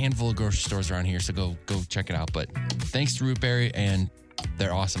it at a handful of grocery stores around here. So go check it out. But thanks to Rootberry, and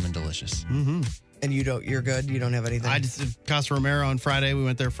they're awesome and delicious. Mm-hmm. And you're good. You don't have anything. I just did Casa Romero on Friday. We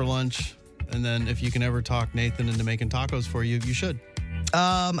went there for lunch, and then if you can ever talk Nathan into making tacos for you, you should.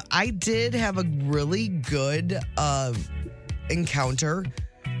 I did have a really good encounter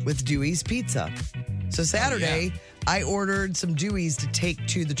with Dewey's Pizza. So Saturday, I ordered some Dewey's to take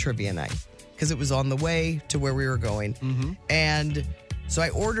to the trivia night because it was on the way to where we were going. Mm-hmm. And so I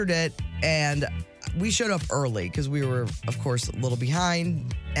ordered it, and we showed up early because we were, of course, a little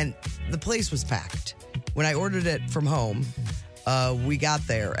behind, and the place was packed. When I ordered it from home, we got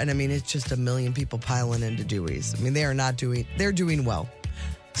there, and I mean, it's just a million people piling into Dewey's. I mean, they're doing well.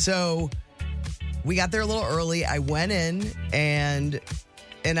 So we got there a little early. I went in, and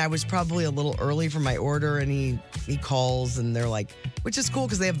I was probably a little early for my order, and he calls, and they're like, which is cool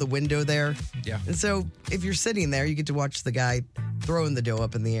because they have the window there. Yeah. And so if you're sitting there, you get to watch the guy throwing the dough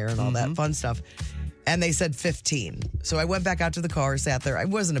up in the air and all that fun stuff. And they said 15. So I went back out to the car, sat there. It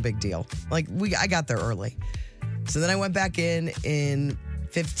wasn't a big deal. Like, I got there early. So then I went back in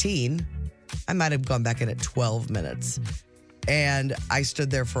 15. I might have gone back in at 12 minutes. And I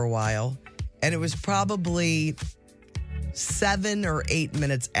stood there for a while. And it was probably 7 or 8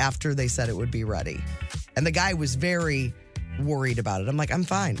 minutes after they said it would be ready. And the guy was very worried about it. I'm like, I'm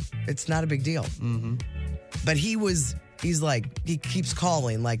fine. It's not a big deal. Mm-hmm. But he keeps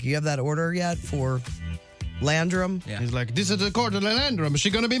calling, like, you have that order yet for Landrum? Yeah. He's like, this is the Court of Landrum. Is she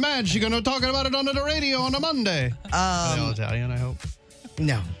going to be mad? Is she going to talk about it on the radio on a Monday? Are they all Italian, I hope?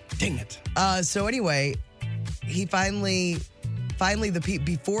 No. Dang it. So anyway, he finally,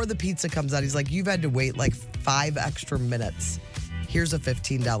 before the pizza comes out, he's like, you've had to wait like 5 extra minutes. Here's a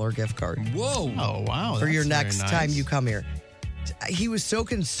 $15 gift card. Whoa. Oh, wow. For your That's next very time nice. you come here. He was so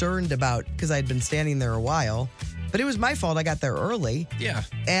concerned about, because I'd been standing there a while, but it was my fault. I got there early. Yeah.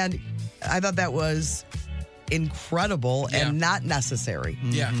 And I thought that was incredible and not necessary.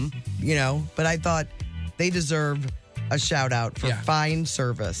 Yeah. You know, but I thought they deserve a shout out for fine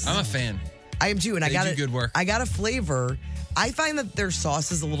service. I'm a fan. I am too, and They I got do good work. I got a flavor. I find that their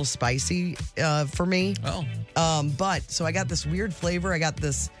sauce is a little spicy for me. Oh. But so I got this weird flavor.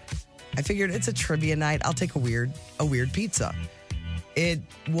 I figured it's a trivia night. I'll take a weird pizza. It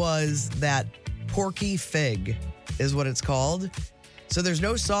was that porky fig is what it's called. So there's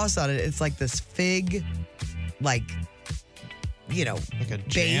no sauce on it. It's like this fig, like a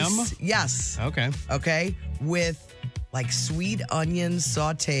jam? base. Yes. Okay. With like sweet onions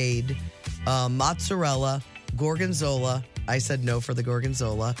sauteed, mozzarella, gorgonzola. I said no for the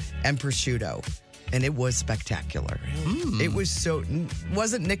gorgonzola, and prosciutto. And it was spectacular. It was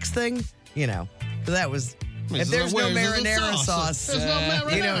wasn't Nick's thing? You know, that was, if there's no marinara sauce, There's no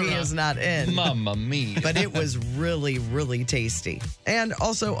marinara. you know he is not in. Mamma mia. But it was really, really tasty. And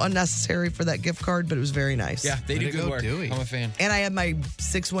also unnecessary for that gift card, but it was very nice. Yeah, they Way do to good go, work. Dewey. I'm a fan. And I had my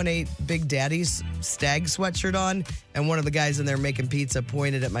 618 Big Daddy's stag sweatshirt on, and one of the guys in there making pizza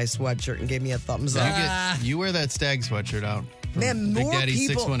pointed at my sweatshirt and gave me a thumbs up. You wear that stag sweatshirt out. Man, Big more Daddy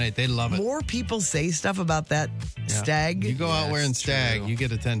people 618, they love it. More people say stuff about that stag. You go out wearing That's stag, true. you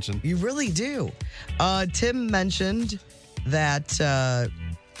get attention. You really do. Tim mentioned that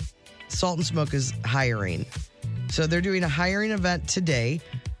Salt and Smoke is hiring. So they're doing a hiring event today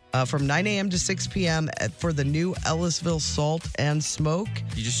from 9 a.m. to 6 p.m. for the new Ellisville Salt and Smoke.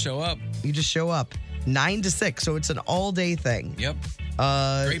 You just show up. You just show up 9 to 6. So it's an all-day thing. Yep.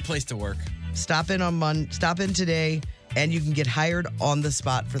 Great place to work. Stop in today, and you can get hired on the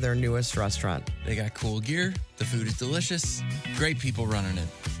spot for their newest restaurant. They got cool gear. The food is delicious. Great people running it.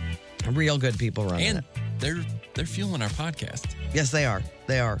 Real good people running And it. they're fueling our podcast. Yes, they are.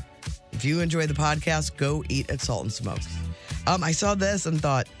 They are. If you enjoy the podcast, go eat at Salt and Smoke. I saw this and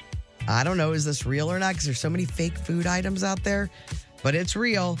thought, I don't know, is this real or not? Because there's so many fake food items out there, but it's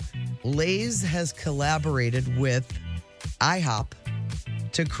real. Lay's has collaborated with IHOP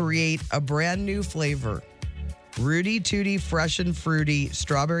to create a brand new flavor. Rudy Tooty Fresh and Fruity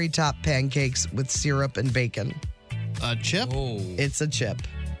Strawberry Top Pancakes with syrup and bacon. A chip? It's a chip.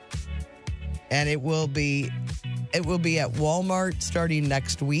 And it will be at Walmart starting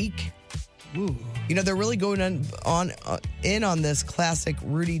next week. Ooh. You know, they're really going on this classic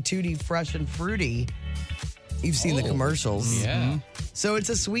Rudy Tooty Fresh and Fruity. You've seen the commercials. Yeah. So it's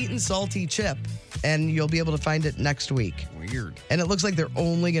a sweet and salty chip, and you'll be able to find it next week. Weird. And it looks like they're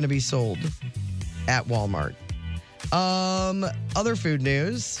only going to be sold at Walmart. Other food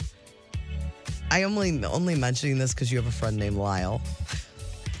news. I only mentioning this because you have a friend named Lyle.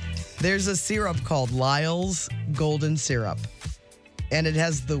 There's a syrup called Lyle's Golden Syrup, and it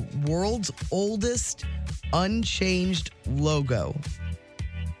has the world's oldest unchanged logo.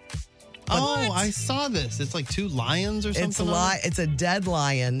 Oh, I saw this. It's like two lions or something. It's a dead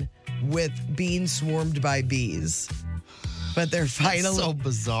lion with being swarmed by bees. But they're finally That's so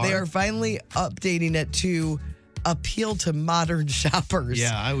bizarre. They are finally updating it to appeal to modern shoppers.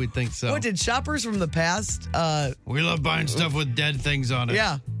 Yeah, I would think so. What did shoppers from the past? We love buying stuff with dead things on it.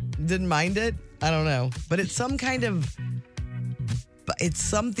 Yeah, didn't mind it. I don't know, but it's some kind of. It's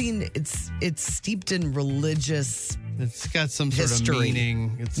something. It's steeped in religious. It's got some sort history. of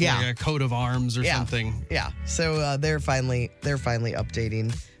meaning. It's like a coat of arms or something. Yeah. So they're finally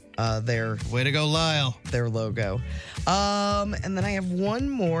updating their way to go, Lyle. Their logo. And then I have one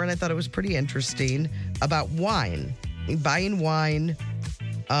more, and I thought it was pretty interesting about wine, buying wine,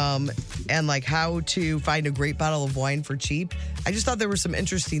 and like how to find a great bottle of wine for cheap. I just thought there were some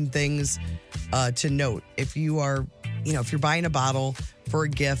interesting things to note if you are, if you're buying a bottle for a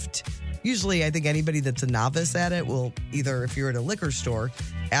gift. Usually, I think anybody that's a novice at it will either, if you're at a liquor store,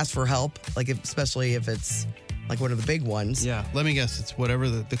 ask for help, especially if it's like one of the big ones. Yeah, let me guess. It's whatever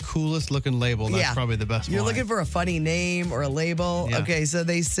the coolest looking label. That's probably the best one. You're looking for a funny name or a label. Yeah. Okay, so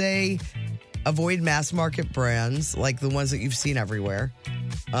they say avoid mass market brands like the ones that you've seen everywhere.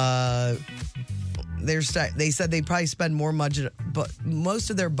 They said they probably spend more budget, but most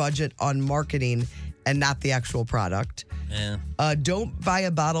of their budget on marketing and not the actual product. Yeah. Don't buy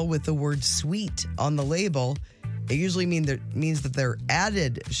a bottle with the word sweet on the label. It usually means that they're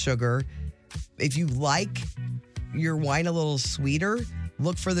added sugar. If you like your wine a little sweeter,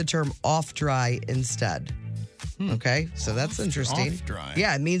 look for the term off dry instead. Okay, so that's interesting. Off dry.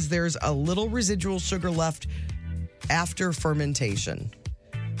 Yeah, it means there's a little residual sugar left after fermentation.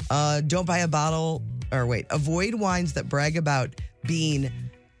 Don't buy a bottle, avoid wines that brag about being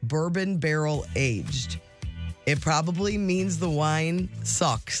bourbon barrel aged. It probably means the wine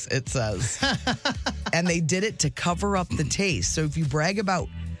sucks, it says. And they did it to cover up the taste. So if you brag about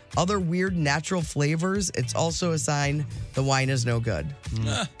other weird natural flavors, it's also a sign the wine is no good.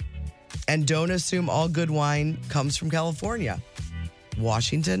 And don't assume all good wine comes from California.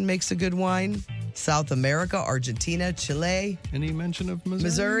 Washington makes a good wine. South America, Argentina, Chile. Any mention of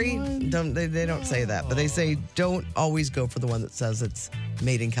Missouri? They don't say that, but they say don't always go for the one that says it's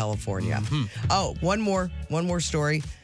made in California. Oh, one more story.